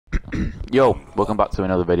Yo, welcome back to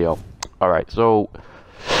another video. Alright, so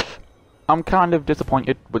I'm kind of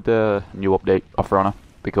disappointed with the new update of For Honor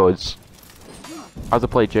because as I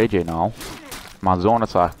play JJ now, my zone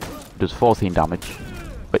attack does 14 damage,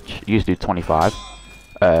 which used to do 25.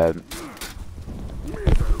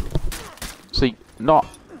 See, not...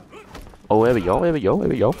 Oh, here we go, here we go, here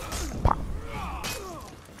we go.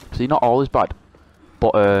 See, not all is bad,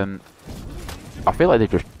 but I feel like they've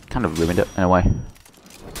just kind of ruined it in a way.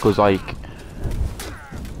 Because, like,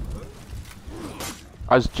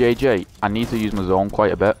 as JJ, I need to use my zone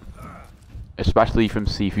quite a bit. Especially from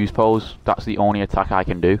Sifu's pose. That's the only attack I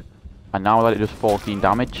can do. And now that it does 14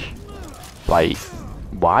 damage, like,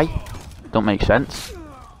 why? Don't make sense.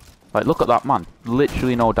 Like, look at that, man.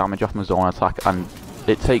 Literally no damage off my zone attack, and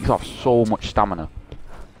it takes off so much stamina.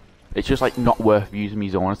 It's just, like, not worth using my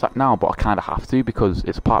zone attack now, but I kind of have to because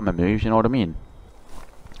it's part of my moves, you know what I mean?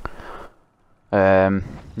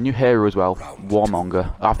 New hero as well,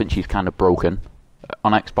 Warmonger. I think she's kind of broken.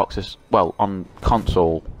 On Xbox, well, on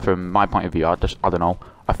console, from my point of view, I don't know.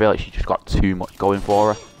 I feel like she just got too much going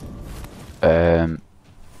for her.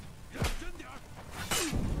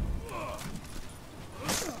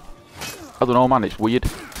 I don't know, man, it's weird.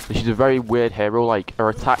 She's a very weird hero. Like, her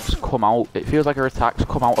attacks come out, it feels like her attacks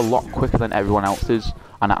come out a lot quicker than everyone else's,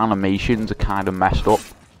 and her animations are kind of messed up.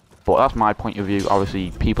 But that's my point of view.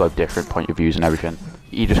 Obviously, people have different point of views and everything.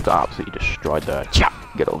 You just got absolutely destroyed there. Chap!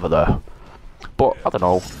 Get over there. But, I don't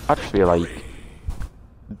know. I just feel like...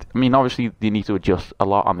 I mean, obviously, they need to adjust a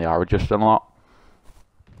lot, and they are adjusting a lot.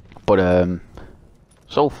 But,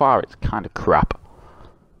 so far, it's kind of crap.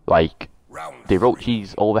 Like, the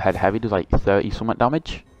Orochi's overhead heavy does, like, 30-something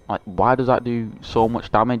damage. Like, why does that do so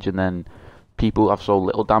much damage, and then people have so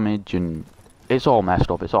little damage, and... It's all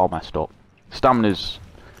messed up. It's all messed up. Stamina's...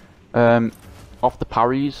 off the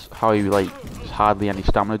parries, how you like, there's hardly any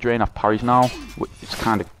stamina drain off parries now. It's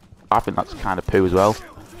kind of, I think that's kind of poo as well.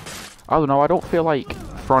 I don't know, I don't feel like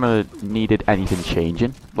For Honor needed anything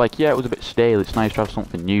changing. Like, yeah, it was a bit stale, it's nice to have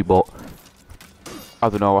something new, but I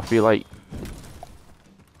don't know, I feel like,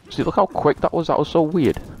 see, look how quick that was so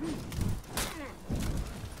weird.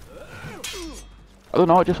 I don't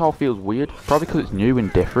know, it just all feels weird, probably because it's new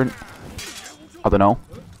and different. I don't know.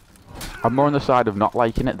 I'm more on the side of not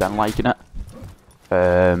liking it than liking it.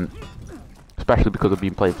 Especially because I've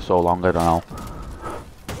been playing for so long, I don't know.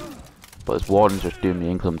 But this warden's just doing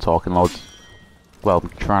me in because I'm talking loads. Well, I'm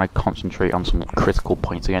trying to concentrate on some critical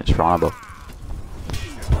points against For Honor, but...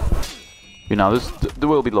 You know, there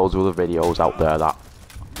will be loads of other videos out there that...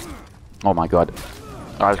 Oh my god.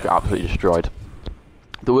 I just got absolutely destroyed.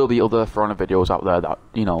 There will be other For Honor videos out there that,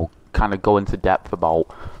 you know, kind of go into depth about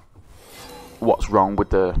what's wrong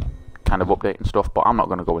with the kind of update and stuff, but I'm not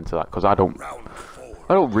going to go into that because I don't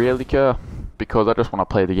really care, because I just want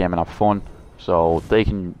to play the game and have fun. So they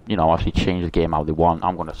can, you know, actually change the game how they want.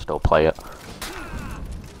 I'm going to still play it,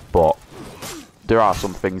 but there are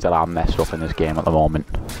some things that are messed up in this game at the moment.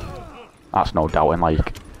 That's no doubting.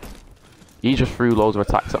 Like, he just threw loads of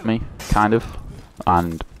attacks at me, kind of,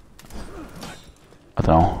 and I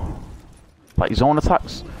don't know. Like, zone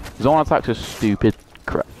attacks are stupid.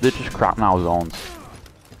 They're just crap now, zones.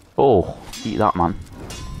 Oh, eat that, man.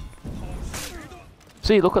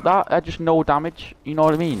 See, look at that. Just no damage. You know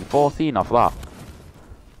what I mean? 14 off that.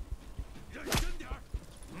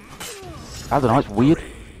 I don't know, it's weird.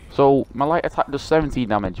 So, my light attack does 17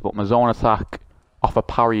 damage, but my zone attack off a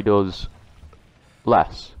parry does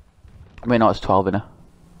less. I mean, no, it's 12 in it.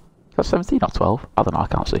 Is that 17 or 12? I don't know, I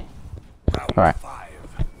can't see. Alright.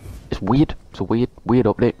 It's weird. It's a weird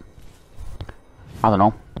update. I don't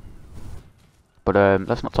know. But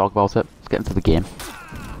let's not talk about it. Let's get into the game.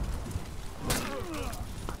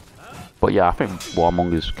 But yeah, I think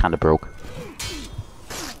Warmonger's kind of broke.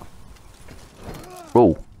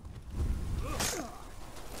 Oh.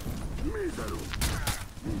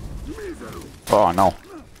 Oh no.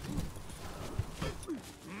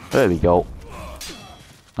 There we go.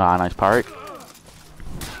 Ah, nice parry.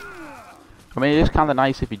 I mean, it is kind of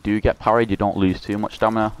nice if you do get parried, you don't lose too much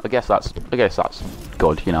stamina. I guess that's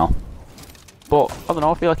good, you know. But I don't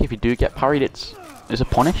know. I feel like if you do get parried, it's a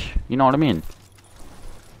punish. You know what I mean?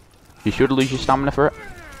 You should lose your stamina for it.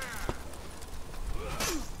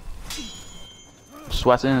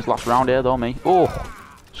 Sweating his last round here, though, me. Oh,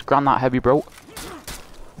 scram that heavy, bro.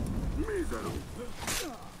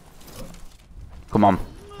 Come on.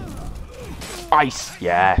 Ice.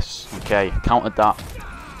 Yes. Okay, countered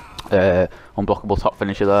that. Unblockable top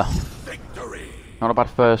finisher there. Not a bad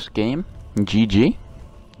first game. GG.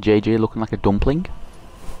 JJ looking like a dumpling.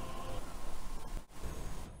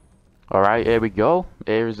 Alright, here we go.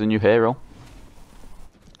 Here is the new hero.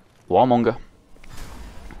 Warmonger.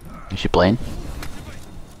 Is she playing?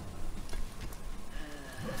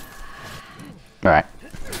 Alright.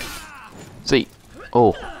 See.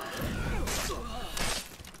 Oh.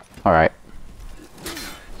 Alright.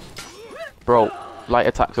 Bro, light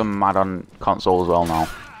attacks are mad on console as well now.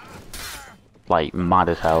 Like, mad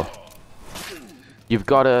as hell. You've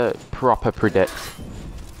got to proper predict.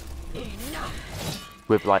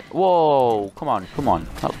 With like, whoa, come on, come on.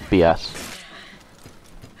 That's BS.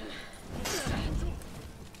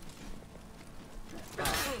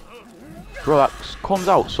 Bro, that comes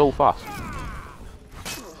out so fast.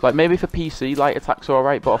 Like, maybe for PC, light attacks are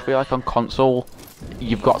alright, but I feel like on console,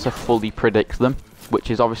 you've got to fully predict them, which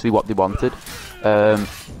is obviously what they wanted.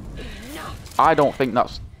 I don't think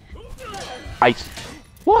that's...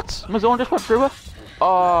 What? My zone just went through her?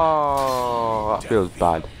 Oh, that feels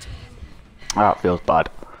bad. That feels bad.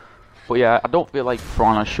 But yeah, I don't feel like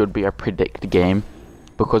Frana should be a predict game,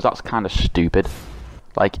 because that's kind of stupid.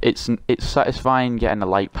 Like, it's satisfying getting a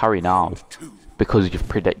light parry now, because you've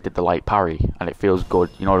predicted the light parry, and it feels good,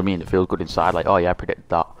 you know what I mean? It feels good inside, like, oh yeah, I predicted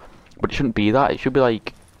that. But it shouldn't be that, it should be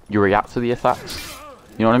like, you react to the attacks,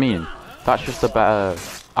 you know what I mean? That's just a better,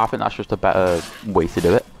 I think that's just a better way to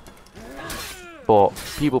do it. But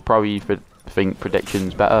people probably think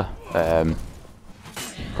prediction's better,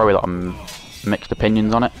 probably a lot of mixed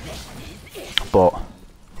opinions on it. But,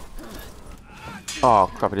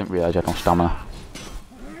 oh crap, I didn't realise I had no stamina.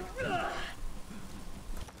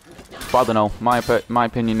 But I don't know, my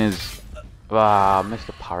opinion is, missed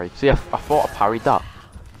a parry. See, I thought I parried that.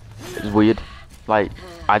 It was weird. Like,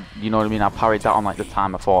 you know what I mean, I parried that on like the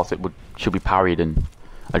time I thought it should be parried, and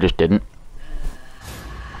I just didn't.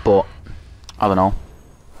 But, I don't know.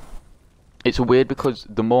 It's weird because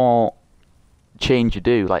the more chains you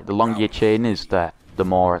do, like the longer your chain is, the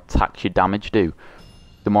more attacks your damage do.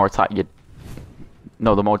 The more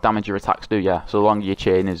the more damage your attacks do, yeah. So the longer your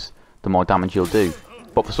chain is, the more damage you'll do.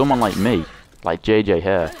 But for someone like me, like JJ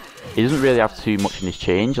here, he doesn't really have too much in his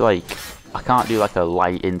change. Like, I can't do like a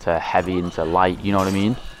light into heavy into light, you know what I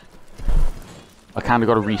mean? I kind of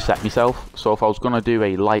got to reset myself. So if I was going to do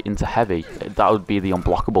a light into heavy, that would be the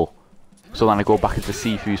unblockable. So then I go back into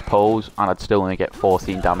Sifu's pose, and I'd still only get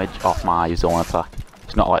 14 damage off my zone attack.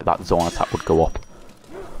 It's not like that zone attack would go up.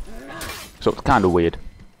 So it's kind of weird.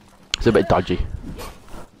 It's a bit dodgy.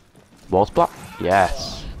 Wall splat?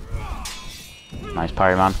 Yes. Nice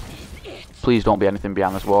parry, man. Please don't be anything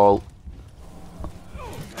behind this wall.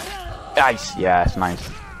 Nice! Yes, nice.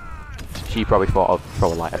 She probably thought of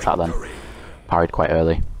throw a light attack then. Parried quite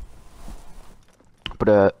early.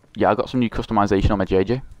 But yeah, I got some new customization on my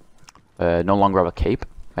JJ. No longer have a cape.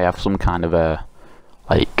 I have some kind of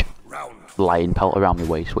like lion pelt around my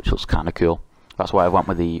waist, which looks kind of cool. That's why I went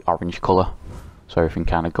with the orange colour, so everything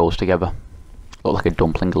kind of goes together. Look like a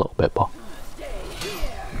dumpling a little bit, but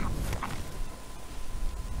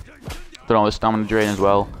don't know, the stamina drain as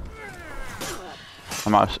well.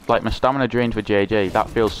 Like my stamina drain for JJ, that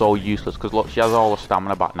feels so useless because look, she has all the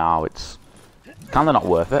stamina back now. It's kind of not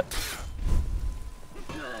worth it.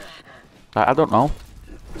 I don't know.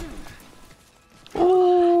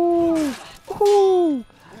 Ooh, ooh.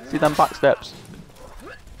 See them back steps?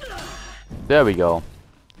 There we go.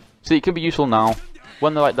 See, it can be useful now.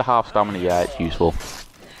 When they're like the half stamina, yeah, it's useful.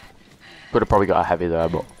 Could have probably got a heavy there,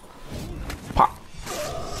 but pop.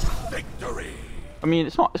 I mean,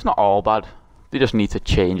 it's not all bad. They just need to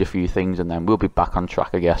change a few things, and then we'll be back on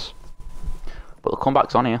track, I guess. But the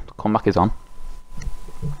comeback's on here. The comeback is on.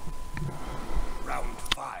 Round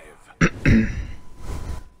 5.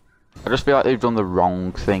 I just feel like they've done the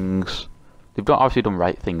wrong things. They've obviously done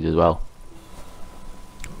right things as well.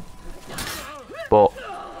 But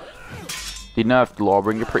they nerfed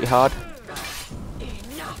Lawbringer pretty hard.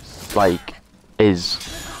 Like,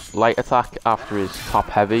 his light attack after his top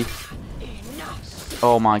heavy.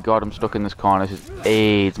 Oh my god, I'm stuck in this corner. This is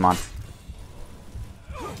AIDS, man.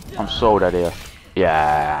 I'm so dead here.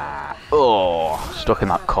 Yeah. Oh, stuck in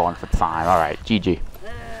that corner for time. Alright, GG.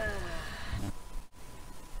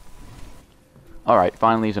 Alright,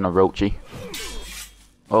 finally he's in a Orochi.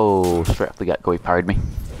 Oh, straight off the get-go he parried me.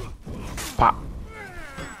 Pop.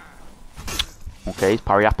 Okay, he's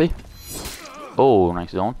parry happy. Oh, nice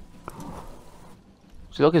zone.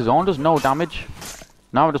 See, look, his zone does no damage.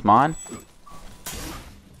 Now it does mine.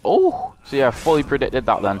 Oh, so yeah, fully predicted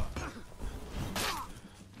that then.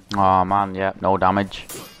 Oh man, yeah, no damage.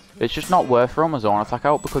 It's just not worth throwing a zone attack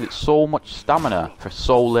out because it's so much stamina for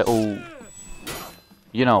so little,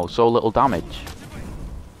 you know, so little damage.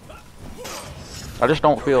 I just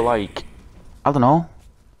don't feel like, I don't know.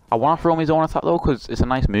 I want to throw my zone attack though because it's a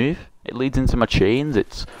nice move. It leads into my chains.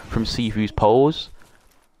 It's from Sifu's pose.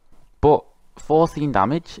 14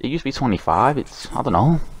 damage. It used to be 25. It's, I don't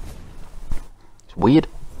know. It's weird.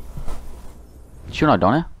 Shouldn't have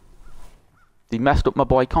done it. They messed up my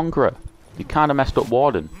boy Conqueror. They kind of messed up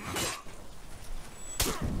Warden.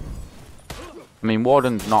 I mean,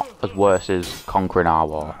 Warden's not as worse as Conqueror in our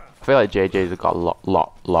war. I feel like JJ's have got a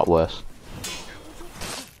lot worse.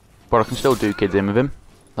 But I can still do kids in with him.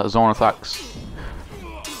 That zone attacks.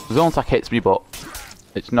 The zone attack hits me, but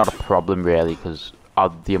it's not a problem really because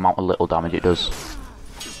of the amount of little damage it does.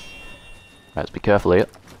 Let's be careful here.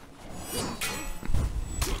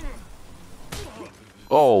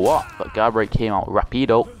 Oh, what? That guard break came out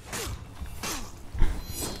rapido.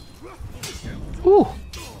 Ooh.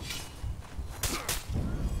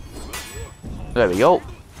 There we go.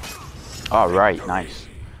 Alright, nice.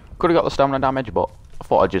 Could have got the stamina damage, but I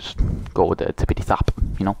thought I'd just go with the tippity tap,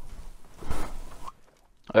 you know.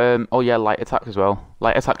 Oh yeah, light attack as well.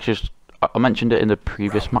 Light attacks just, I mentioned it in the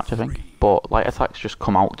previous match I think, but light attacks just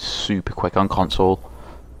come out super quick on console.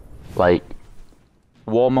 Like,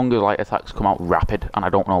 Warmonger's light attacks come out rapid, and I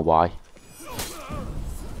don't know why.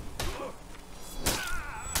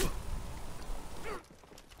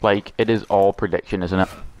 Like, it is all prediction, isn't it?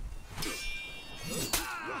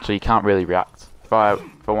 So you can't really react. If I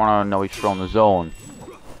want to know he's from the zone.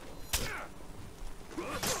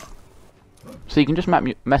 So you can just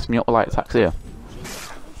mess me up with light attacks here.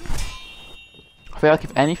 I feel like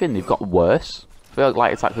if anything they've got worse. I feel like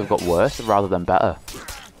light attacks have got worse rather than better.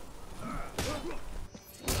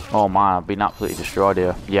 Oh man, I've been absolutely destroyed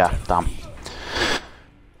here. Yeah, damn.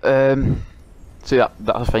 See that's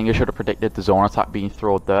the thing, I should have predicted the zone attack being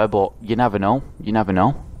thrown there, but you never know. You never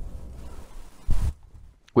know.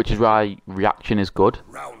 Which is why reaction is good.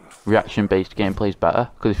 Reaction based gameplay is better.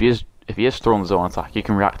 Because if he is throwing the zone attack, you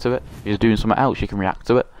can react to it. If he's doing something else, you can react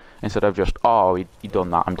to it. Instead of just, oh, he done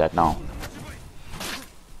that, I'm dead now.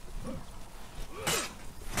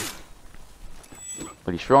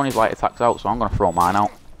 But he's throwing his light attacks out, so I'm going to throw mine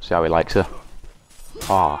out. See how he likes it.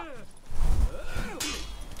 Ah.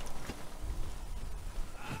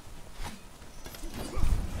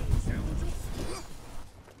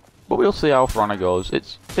 But we'll see how Frona goes.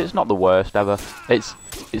 It's not the worst ever. It's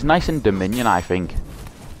nice in Dominion, I think.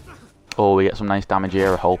 Oh, we get some nice damage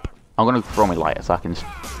here, I hope. I'm going to throw my light attack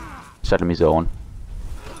instead of my zone.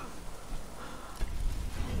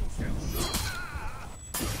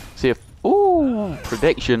 See if... Ooh!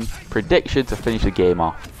 Prediction to finish the game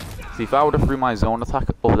off. See, if I would have threw my zone attack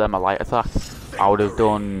over there my light attack, I would have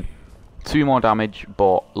done 2 more damage,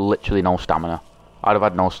 but literally no stamina. I'd have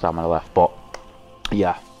had no stamina left, but...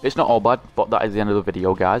 yeah. It's not all bad, but that is the end of the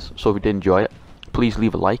video, guys. So if you did enjoy it, please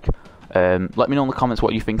leave a like. Let me know in the comments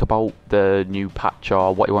what you think about the new patch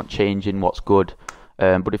or what you want changing, what's good.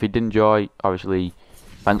 But if you did enjoy, obviously,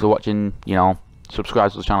 thanks for watching. You know,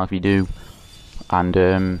 subscribe to the channel if you do.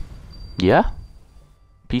 And yeah,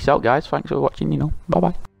 peace out, guys. Thanks for watching. You know, bye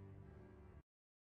bye.